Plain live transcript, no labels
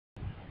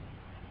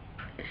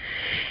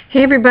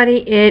Hey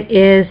everybody, it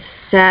is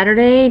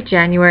Saturday,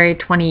 January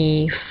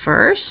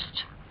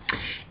 21st,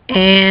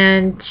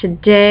 and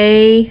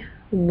today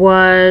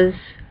was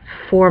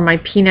for my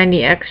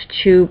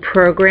P90x2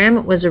 program.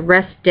 It was a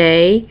rest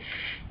day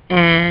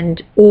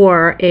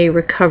or a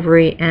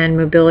recovery and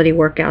mobility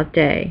workout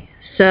day.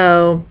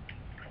 So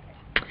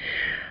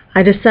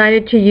I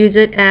decided to use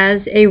it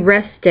as a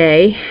rest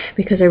day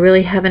because I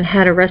really haven't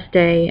had a rest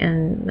day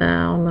in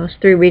almost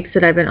 3 weeks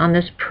that I've been on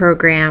this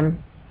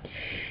program.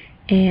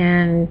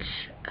 And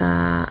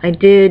I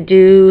did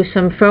do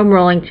some foam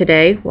rolling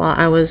today while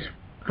I was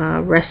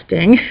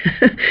resting.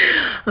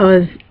 I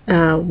was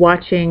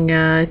watching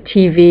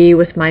TV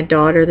with my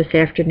daughter this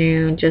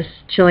afternoon, just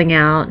chilling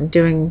out and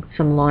doing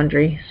some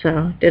laundry.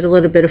 So did a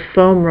little bit of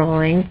foam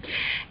rolling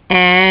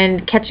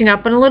and catching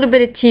up on a little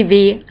bit of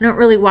TV. I don't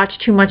really watch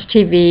too much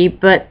TV,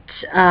 but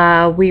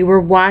we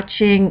were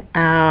watching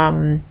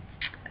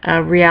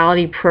a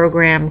reality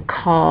program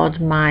called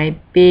My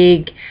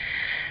Big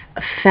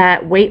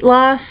Fat Weight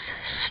Loss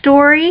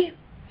Story,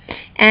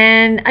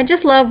 and I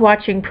just love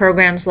watching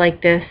programs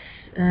like this,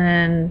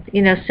 and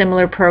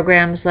similar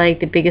programs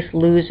like The Biggest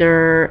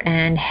Loser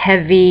and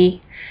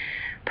Heavy,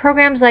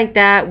 programs like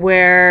that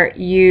where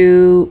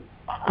you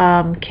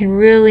can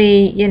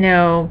really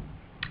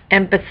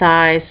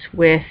empathize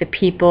with the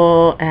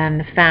people and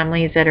the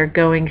families that are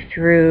going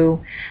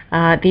through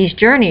these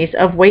journeys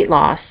of weight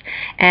loss.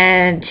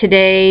 And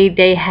today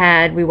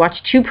we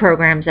watched 2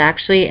 programs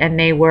actually, and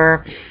they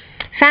were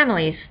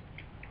families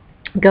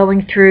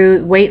going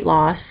through weight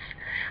loss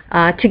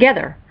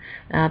together.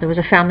 There was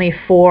a family of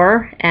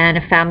 4 and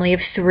a family of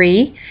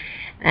 3,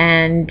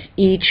 and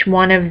each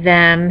one of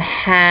them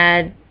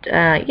had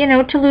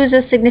to lose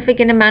a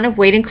significant amount of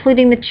weight,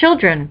 including the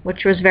children,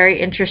 which was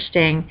very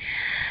interesting.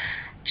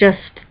 Just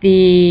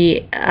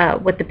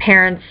what the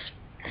parents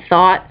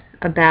thought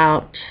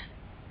about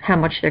how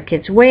much their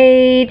kids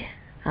weighed,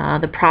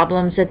 the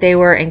problems that they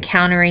were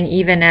encountering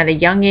even at a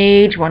young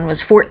age. One was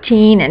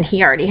 14 and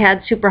he already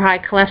had super high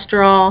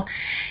cholesterol,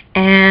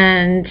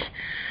 and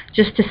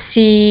just to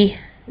see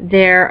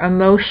their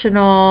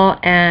emotional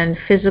and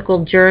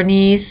physical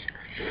journeys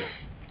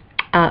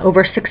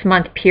over a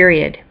 6-month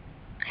period,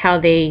 how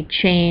they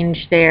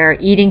change their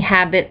eating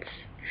habits.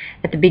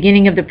 At the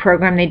beginning of the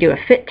program they do a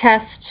fit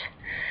test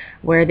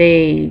where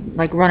they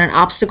run an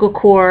obstacle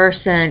course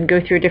and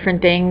go through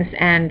different things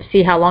and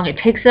see how long it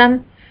takes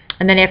them.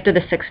 And then after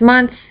the 6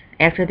 months,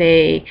 after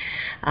they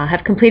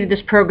have completed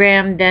this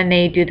program, then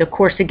they do the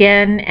course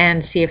again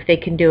and see if they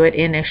can do it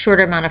in a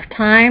shorter amount of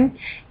time.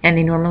 And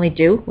they normally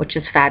do, which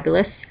is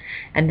fabulous.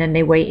 And then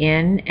they weigh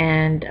in,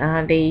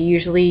 and they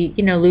usually,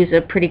 lose a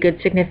pretty good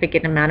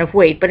significant amount of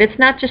weight. But it's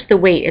not just the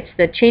weight, it's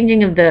the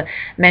changing of the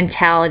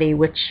mentality,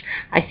 which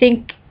I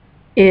think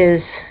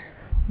is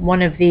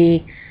one of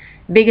the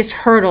biggest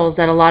hurdles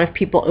that a lot of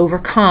people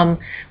overcome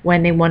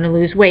when they want to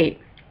lose weight.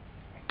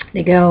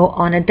 They go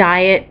on a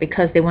diet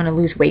because they want to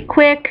lose weight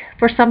quick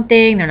for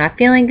something. They're not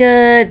feeling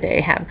good.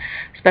 They have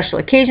a special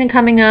occasion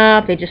coming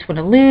up. They just want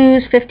to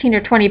lose 15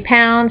 or 20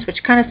 pounds,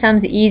 which kind of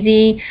sounds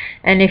easy.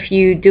 And if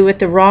you do it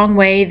the wrong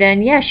way,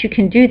 then yes, you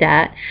can do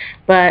that.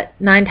 But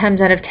 9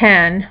 times out of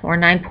 10, or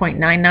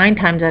 9.99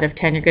 times out of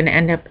 10, you're going to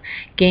end up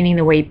gaining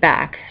the weight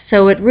back.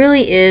 So it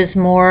really is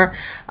more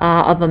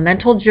of a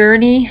mental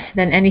journey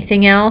than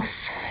anything else.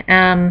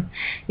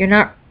 You're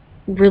not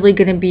really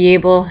going to be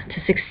able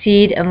to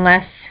succeed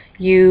unless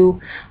you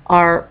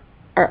are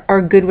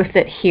good with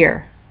it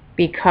here,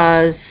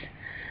 because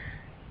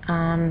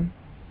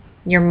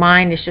your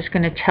mind is just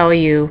going to tell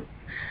you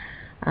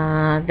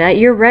that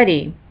you're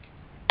ready.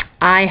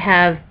 I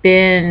have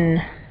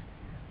been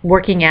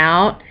working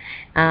out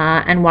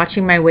and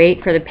watching my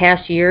weight for the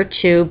past year or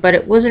 2, but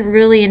it wasn't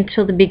really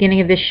until the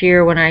beginning of this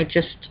year when it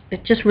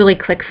just really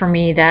clicked for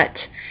me that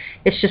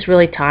it's just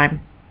really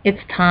time. It's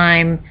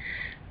time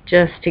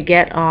just to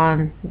get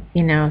on,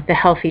 the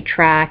healthy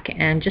track,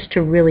 and just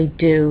to really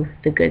do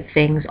the good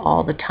things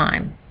all the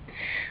time,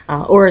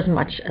 or as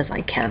much as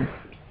I can.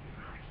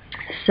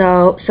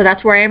 So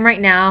that's where I am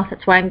right now.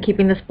 That's why I'm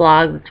keeping this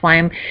blog. That's why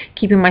I'm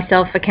keeping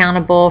myself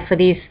accountable for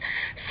these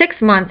 6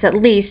 months at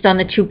least on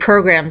the 2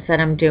 programs that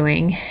I'm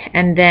doing,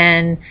 and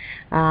then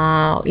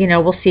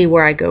we'll see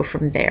where I go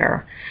from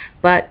there.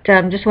 But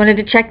just wanted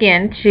to check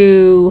in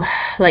to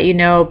let you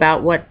know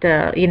about what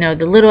the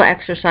little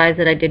exercise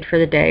that I did for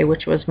the day,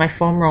 which was my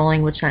foam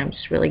rolling, which I'm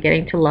just really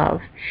getting to love.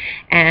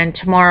 And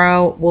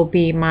tomorrow will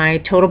be my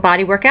total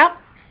body workout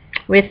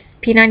with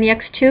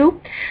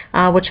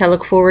P90x2, which I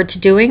look forward to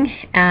doing.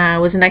 It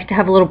was nice to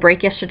have a little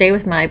break yesterday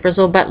with my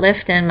Brazil butt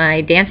lift and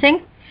my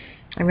dancing.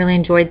 I really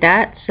enjoyed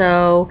that.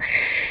 So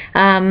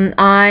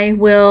I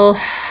will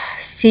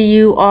see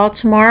you all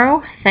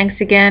tomorrow. Thanks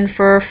again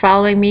for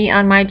following me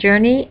on my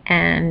journey,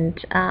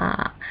 and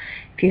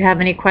if you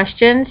have any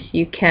questions,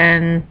 you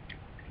can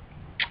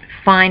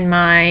find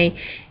my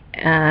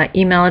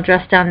email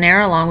address down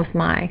there along with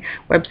my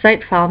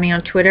website. Follow me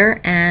on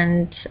Twitter,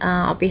 and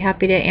I'll be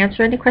happy to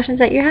answer any questions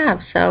that you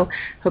have. So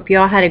hope you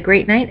all had a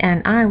great night,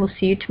 and I will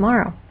see you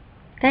tomorrow.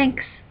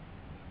 Thanks.